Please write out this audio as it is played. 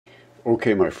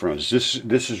Okay, my friends,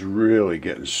 this is really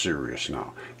getting serious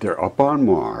now. They're up on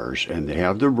Mars, and they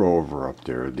have the rover up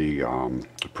there, the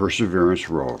Perseverance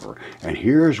rover. And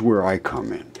here's where I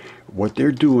come in. What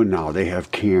they're doing now, they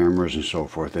have cameras and so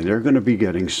forth, and they're going to be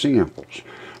getting samples.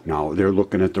 Now they're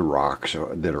looking at the rocks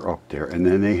that are up there, and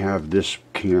then they have this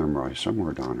camera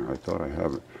somewhere down here. I thought I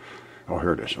have it. Oh,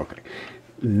 here it is. Okay.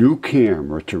 New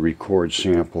camera to record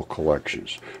sample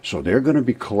collections. So they're going to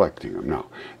be collecting them. Now,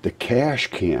 the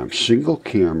cache cam, single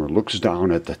camera, looks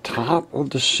down at the top of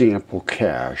the sample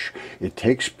cache. It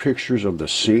takes pictures of the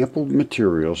sampled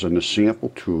materials and the sample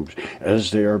tubes as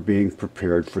they are being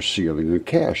prepared for sealing and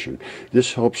caching.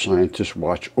 This helps scientists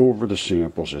watch over the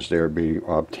samples as they are being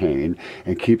obtained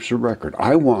and keeps a record.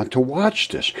 I want to watch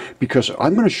this because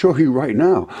I'm going to show you right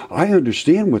now. I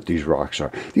understand what these rocks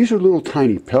are. These are little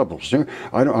tiny pebbles.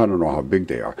 I don't know how big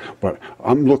they are, but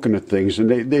I'm looking at things and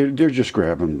they're just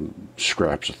grabbing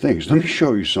scraps of things. Let me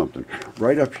show you something.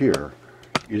 Right up here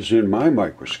is in my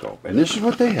microscope, and this is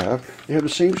what they have. They have the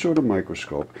same sort of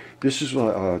microscope. This is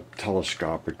a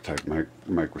telescopic type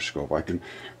microscope.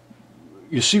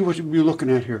 You see what you're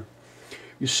looking at here?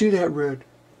 You see that red?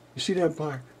 You see that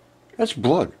black? That's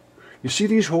blood. You see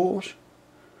these holes?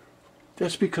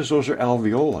 That's because those are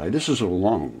alveoli. This is a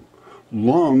lung.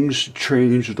 Lungs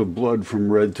change the blood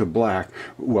from red to black.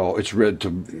 Well,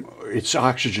 it's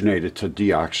oxygenated to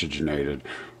deoxygenated,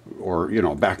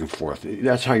 or, back and forth.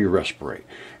 That's how you respirate.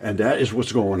 And that is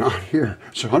what's going on here.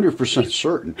 It's 100%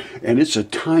 certain. And it's a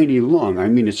tiny lung. I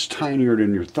mean, it's tinier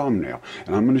than your thumbnail.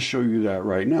 And I'm going to show you that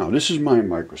right now. This is my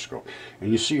microscope. And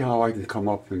you see how I can come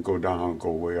up and go down,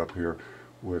 go way up here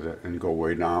with it, and go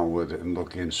way down with it, and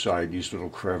look inside these little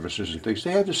crevices and things.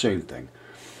 They have the same thing.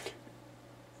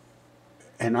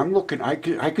 And I'm looking, I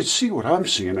could see what I'm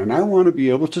seeing, and I want to be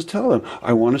able to tell them,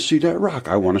 I want to see that rock,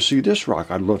 I want to see this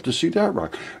rock, I'd love to see that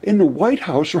rock. In the White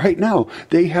House right now,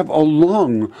 they have a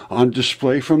lung on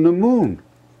display from the moon.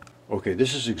 Okay,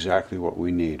 this is exactly what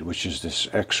we need, which is this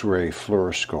X-ray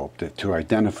fluoroscope to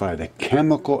identify the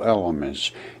chemical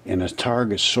elements in a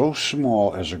target so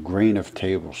small as a grain of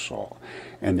table salt.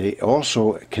 And they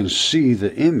also can see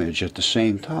the image at the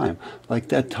same time, like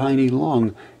that tiny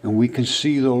lung, and we can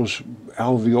see those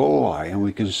alveoli, and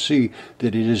we can see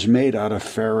that it is made out of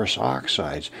ferrous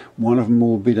oxides. One of them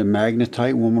will be the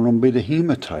magnetite, one will be the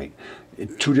hematite.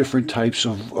 Two different types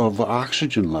of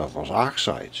oxygen levels,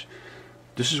 oxides.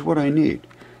 This is what I need.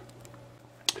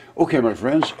 Okay, my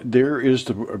friends, there is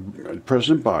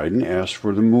President Biden asked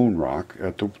for the moon rock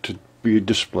to be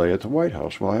displayed at the White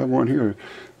House. Well, I have one here,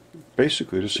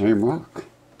 basically the same rock.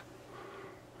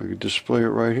 I could display it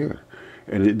right here.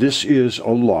 And this is a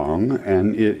lung,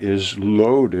 and it is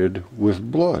loaded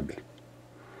with blood.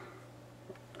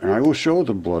 And I will show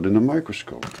the blood in the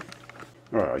microscope.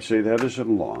 All right, I say that is a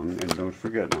lung, and don't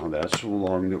forget now, that's the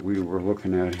lung that we were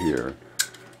looking at here.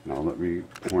 Now let me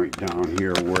point down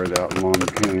here where that lung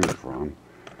came from,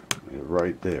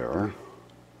 right there.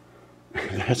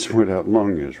 That's where that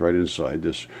lung is, right inside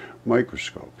this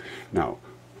microscope. Now,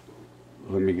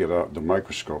 let me get the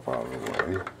microscope out of the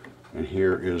way, and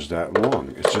here is that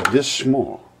lung. It's this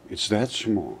small. It's that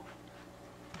small.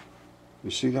 You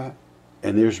see that?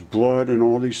 And there's blood and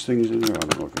all these things in there. I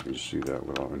don't know if you can see that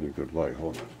without any good light.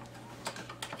 Hold on.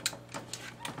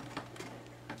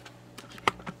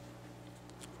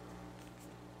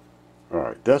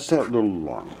 Alright, that's that little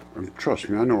lung. And trust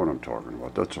me, I know what I'm talking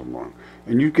about. That's a lung.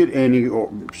 And you get any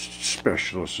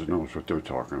specialist that knows what they're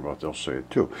talking about, they'll say it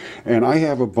too. And I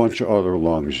have a bunch of other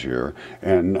lungs here.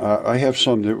 And I have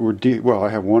some that were, I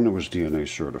have one that was DNA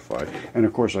certified. And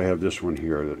of course I have this one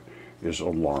here that is a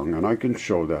lung. And I can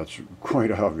show that's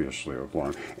quite obviously a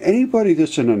lung. Anybody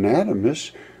that's an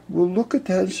anatomist will look at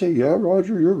that and say, yeah,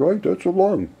 Roger, you're right, that's a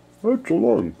lung. That's a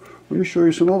lung. Let me show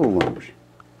you some other lungs.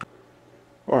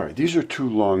 All right, these are two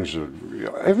lungs.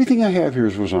 Everything I have here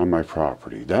was on my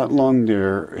property. That lung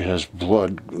there has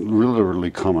blood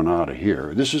literally coming out of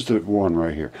here. This is the one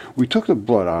right here. We took the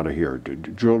blood out of here,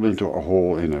 drilled into a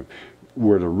hole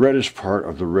where the reddest part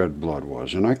of the red blood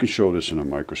was. And I can show this in a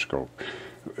microscope.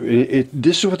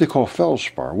 This is what they call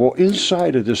feldspar. Well,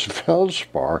 inside of this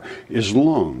feldspar is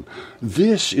lung.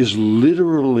 This is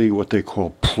literally what they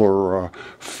call pleura,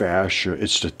 fascia.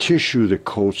 It's the tissue that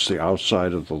coats the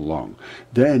outside of the lung.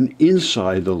 Then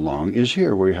inside the lung is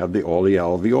here where you have all the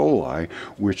alveoli,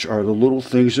 which are the little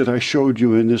things that I showed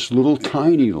you in this little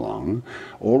tiny lung.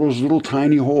 All those little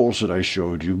tiny holes that I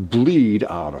showed you bleed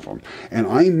out of them. And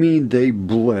I mean they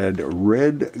bled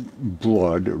red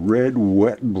blood, red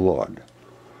wet blood.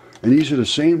 And these are the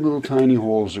same little tiny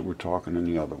holes that we're talking in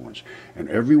the other ones. And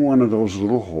every one of those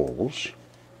little holes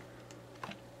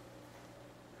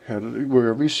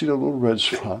wherever you see the little red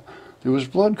spot, there was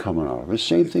blood coming out of it.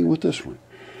 Same thing with this one.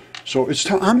 So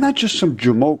I'm not just some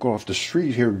jamoke off the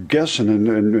street here guessing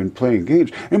and playing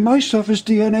games. And my stuff is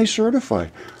DNA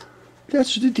certified.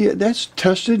 That's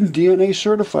tested and DNA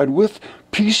certified with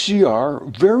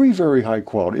PCR, very, very high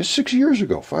quality. It's 6 years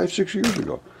ago, 5, 6 years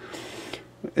ago.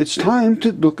 It's time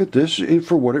to look at this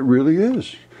for what it really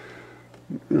is.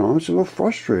 You know, it's a little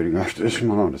frustrating after this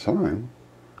amount of time.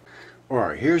 All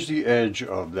right, here's the edge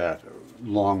of that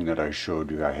lung that I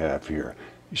showed you I have here.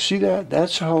 You see that?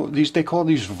 That's how they call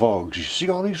these vugs. You see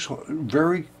all these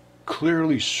very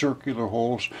clearly circular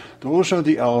holes? Those are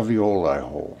the alveoli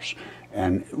holes.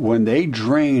 And when they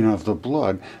drain of the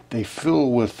blood, they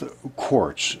fill with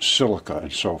quartz, silica,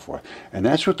 and so forth. And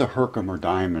that's what the Herkimer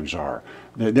diamonds are.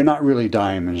 They're not really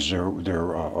diamonds.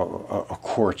 They're a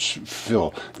quartz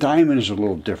fill. Diamond is a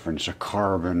little different. It's a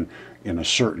carbon in a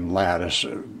certain lattice.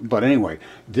 But anyway,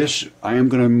 this, I am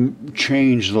going to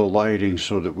change the lighting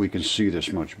so that we can see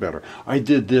this much better. I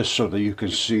did this so that you can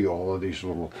see all of these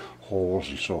little holes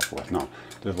and so forth. Now,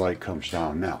 the light comes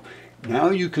down now.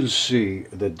 Now you can see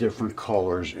the different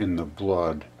colors in the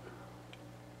blood,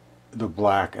 the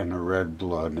black and the red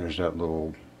blood. There's that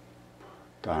little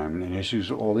diamond, and this is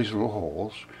all these little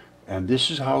holes, and this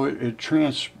is how it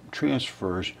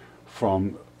transfers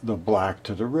from the black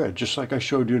to the red, just like I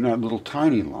showed you in that little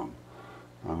tiny lung.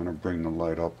 I'm going to bring the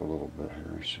light up a little bit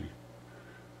here and see.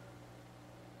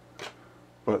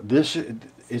 But this,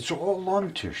 it's all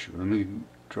lung tissue. Let me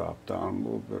drop down a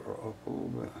little bit or up a little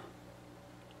bit.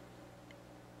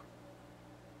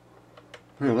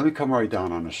 Here, let me come right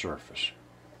down on the surface.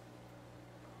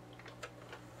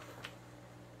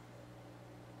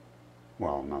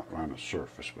 Well, not on the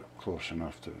surface, but close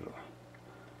enough to the...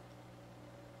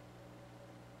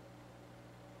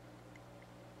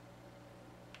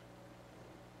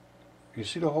 You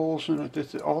see the holes in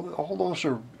it? All those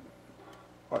are...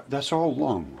 That's all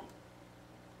lung.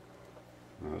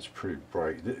 That's pretty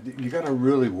bright. You got to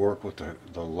really work with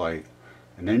the light.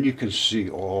 And then you can see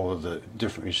all of the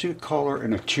different, you see the color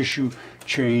and the tissue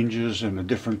changes and the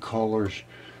different colors.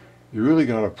 You really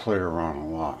got to play around a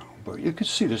lot. But you can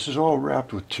see this is all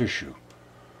wrapped with tissue.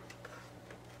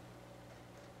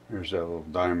 Here's that little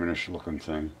diamondish looking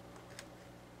thing.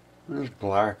 There's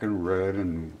black and red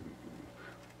and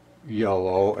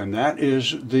yellow, and that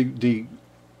is the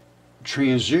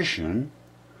transition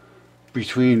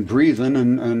between breathing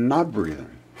and not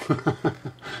breathing.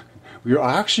 Your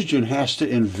oxygen has to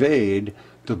invade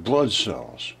the blood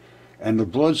cells, and the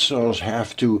blood cells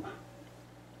have to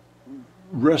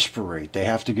respirate. They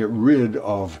have to get rid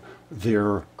of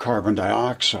their carbon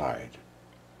dioxide,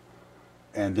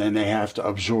 and then they have to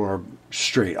absorb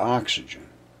straight oxygen.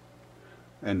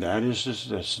 And that is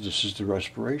this is the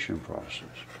respiration process.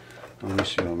 Let me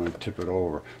see, I'm going to tip it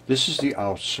over. This is the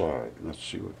outside. Let's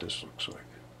see what this looks like.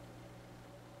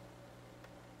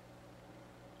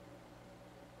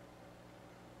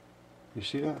 You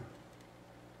see that?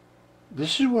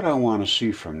 This is what I want to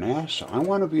see from NASA. I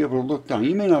want to be able to look down.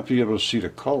 You may not be able to see the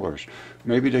colors.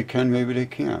 Maybe they can, maybe they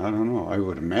can't. I don't know. I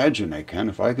would imagine they can.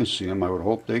 If I can see them, I would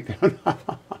hope they can.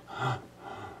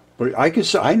 But I can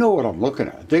say, I know what I'm looking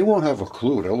at. They won't have a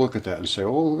clue. They'll look at that and say,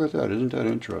 oh, look at that. Isn't that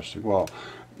interesting? Well,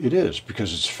 it is,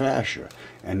 because it's fascia.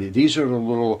 And these are the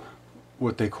little,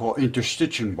 what they call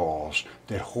interstitium balls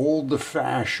that hold the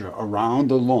fascia around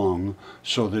the lung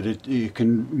so that it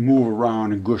can move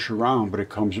around and gush around, but it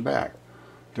comes back.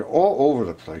 They're all over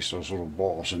the place, those little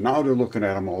balls. And now they're looking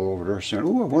at them all over there saying,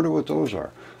 oh, I wonder what those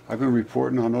are. I've been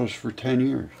reporting on those for 10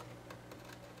 years.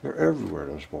 They're everywhere,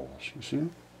 those balls. You see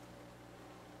them?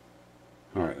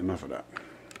 All right, enough of that.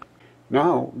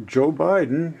 Now, Joe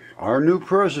Biden, our new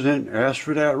president, asked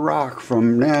for that rock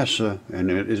from NASA,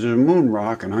 and it is a moon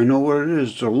rock, and I know what it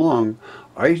is. It's a lung.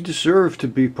 I deserve to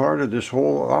be part of this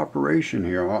whole operation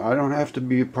here. I don't have to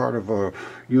be part of a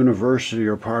university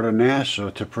or part of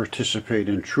NASA to participate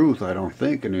in truth, I don't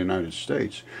think, in the United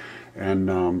States.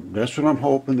 And that's what I'm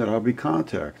hoping, that I'll be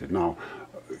contacted. Now,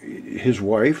 his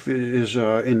wife is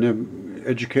in the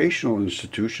educational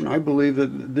institution. I believe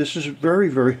that this is very,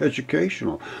 very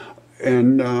educational.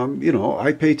 And, you know,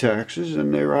 I pay taxes,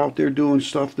 and they're out there doing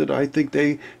stuff that I think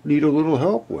they need a little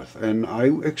help with. And I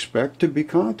expect to be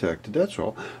contacted, that's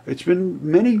all. It's been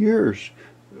many years,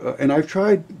 and I've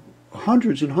tried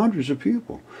hundreds and hundreds of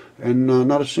people, and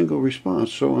not a single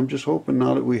response. So I'm just hoping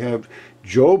now that we have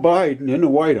Joe Biden in the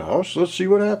White House, let's see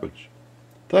what happens.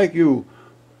 Thank you,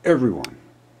 everyone.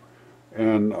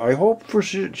 And I hope for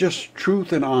just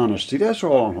truth and honesty. That's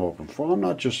all I'm hoping for. I'm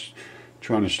not just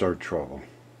trying to start trouble.